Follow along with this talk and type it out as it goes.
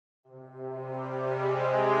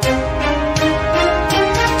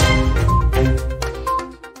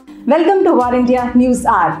Welcome to VARINDIA News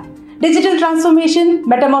Hour. Digital transformation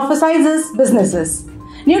metamorphosizes businesses.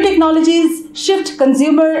 New technologies shift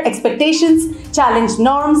consumer expectations, challenge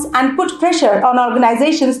norms, and put pressure on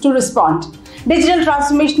organizations to respond. Digital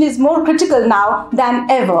transformation is more critical now than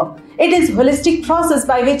ever. It is a holistic process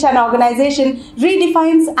by which an organization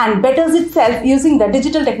redefines and betters itself using the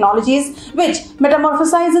digital technologies, which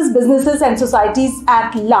metamorphosizes businesses and societies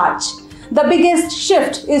at large. The biggest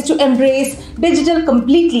shift is to embrace digital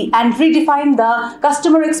completely and redefine the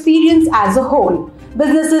customer experience as a whole.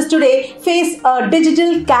 Businesses today face a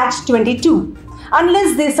digital catch-22.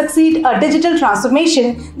 Unless they succeed a digital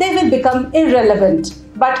transformation, they will become irrelevant.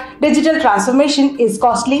 But digital transformation is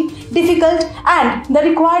costly, difficult, and the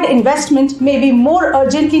required investment may be more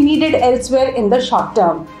urgently needed elsewhere in the short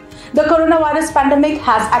term. The coronavirus pandemic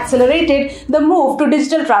has accelerated the move to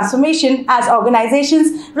digital transformation as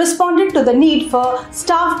organizations responded to the need for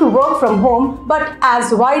staff to work from home. But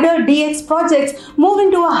as wider DX projects move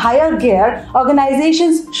into a higher gear,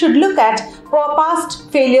 organizations should look at past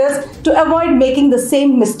failures to avoid making the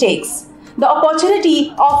same mistakes. The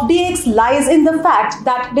opportunity of DX lies in the fact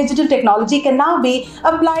that digital technology can now be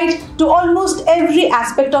applied to almost every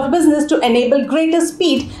aspect of business to enable greater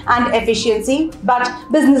speed and efficiency, but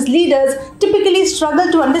business leaders typically struggle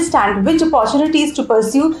to understand which opportunities to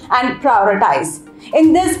pursue and prioritize.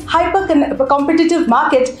 In this hyper-competitive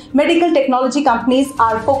market, medical technology companies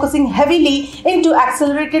are focusing heavily into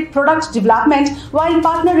accelerated product development while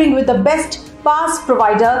partnering with the best PaaS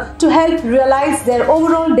provider to help realize their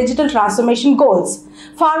overall digital transformation goals.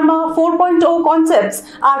 Pharma 4.0 concepts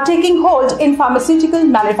are taking hold in pharmaceutical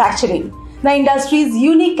manufacturing. The industry's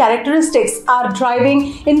unique characteristics are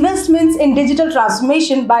driving investments in digital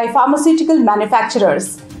transformation by pharmaceutical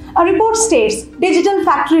manufacturers. A report states digital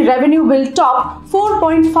factory revenue will top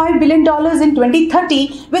 $4.5 billion in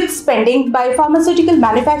 2030, with spending by pharmaceutical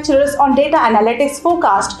manufacturers on data analytics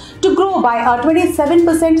forecast to grow by a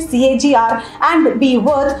 27% CAGR and be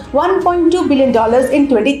worth $1.2 billion in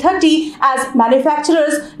 2030 as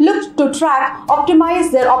manufacturers look to track,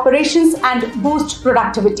 optimize their operations and boost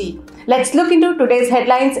productivity. Let's look into today's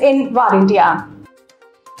headlines in VARINDIA.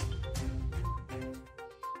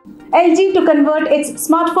 LG to convert its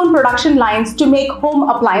smartphone production lines to make home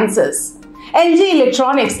appliances. LG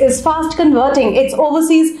Electronics is fast converting its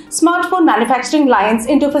overseas smartphone manufacturing lines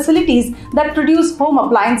into facilities that produce home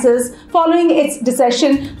appliances following its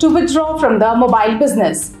decision to withdraw from the mobile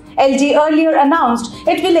business. LG earlier announced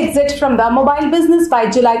it will exit from the mobile business by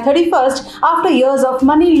July 31st after years of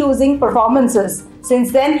money-losing performances.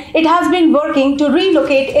 Since then, it has been working to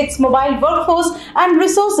relocate its mobile workforce and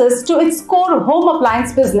resources to its core home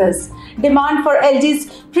appliance business. Demand for LG's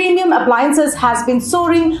premium appliances has been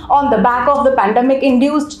soaring on the back of the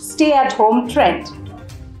pandemic-induced stay-at-home trend.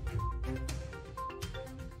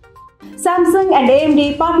 Samsung and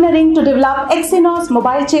AMD partnering to develop Exynos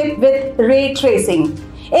mobile chip with ray tracing.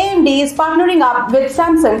 AMD is partnering up with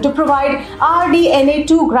Samsung to provide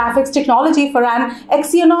RDNA2 graphics technology for an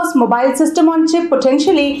Exynos mobile system on chip,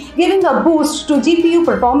 potentially giving a boost to GPU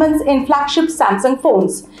performance in flagship Samsung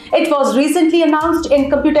phones. It was recently announced in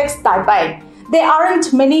Computex Taipei. There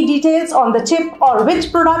aren't many details on the chip or which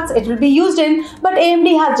products it will be used in, but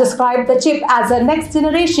AMD has described the chip as a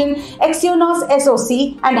next-generation Exynos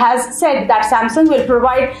SoC and has said that Samsung will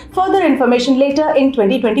provide further information later in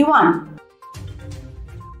 2021.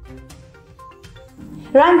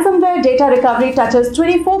 Ransomware data recovery touches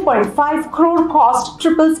 24.5 crore cost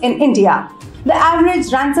triples in India. The average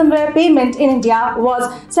ransomware payment in India was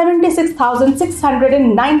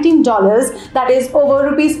 $76,619, that is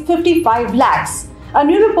over Rs 55 lakhs. A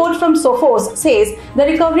new report from Sophos says the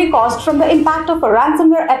recovery cost from the impact of a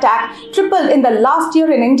ransomware attack tripled in the last year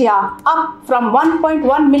in India, up from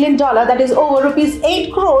 $1.1 million, that is over Rs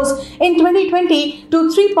 8 crores in 2020 to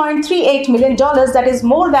 $3.38 million, that is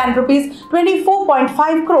more than Rs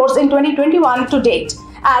 24.5 crores in 2021 to date,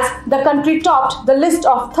 as the country topped the list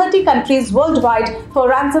of 30 countries worldwide for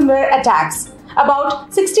ransomware attacks. About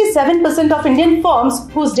 67% of Indian firms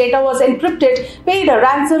whose data was encrypted paid a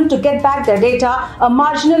ransom to get back their data, a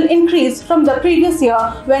marginal increase from the previous year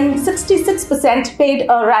when 66% paid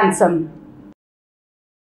a ransom.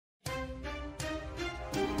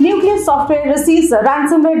 Nucleus Software receives a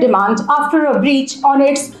ransomware demand after a breach on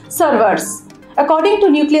its servers. According to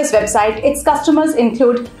Nucleus website, its customers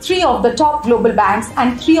include 3 of the top global banks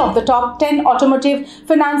and 3 of the top 10 automotive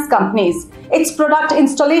finance companies. Its product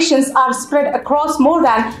installations are spread across more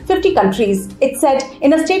than 50 countries. It said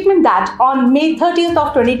in a statement that on May 30th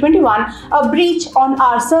of 2021, a breach on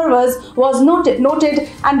our servers was noted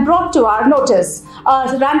and brought to our notice. a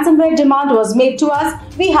ransomware demand was made to us,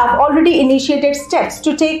 we have already initiated steps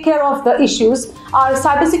to take care of the issues. Our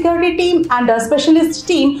cybersecurity team and a specialist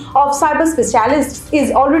team of cyber specialists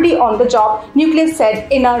is already on the job, Nucleus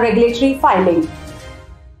said in a regulatory filing.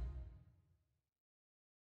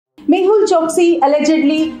 Mehul Choksi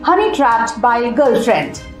allegedly honey-trapped by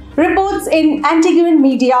girlfriend. Reports in Antiguan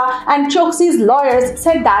media and Choksi's lawyers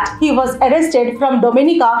said that he was arrested from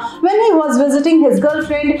Dominica when he was visiting his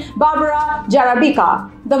girlfriend Barbara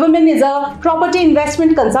Jarabica. The woman is a property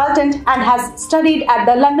investment consultant and has studied at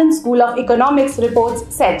the London School of Economics, reports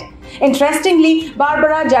said. Interestingly,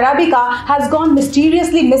 Barbara Jarabica has gone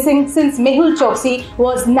mysteriously missing since Mehul Choksi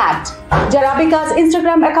was nabbed. Jarabica's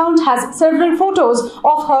Instagram account has several photos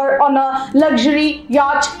of her on a luxury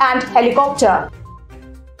yacht and helicopter.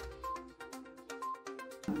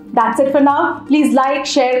 That's it for now. Please like,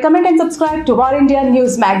 share, comment and subscribe to VARINDIA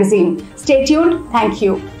News Magazine. Stay tuned. Thank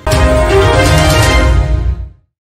you.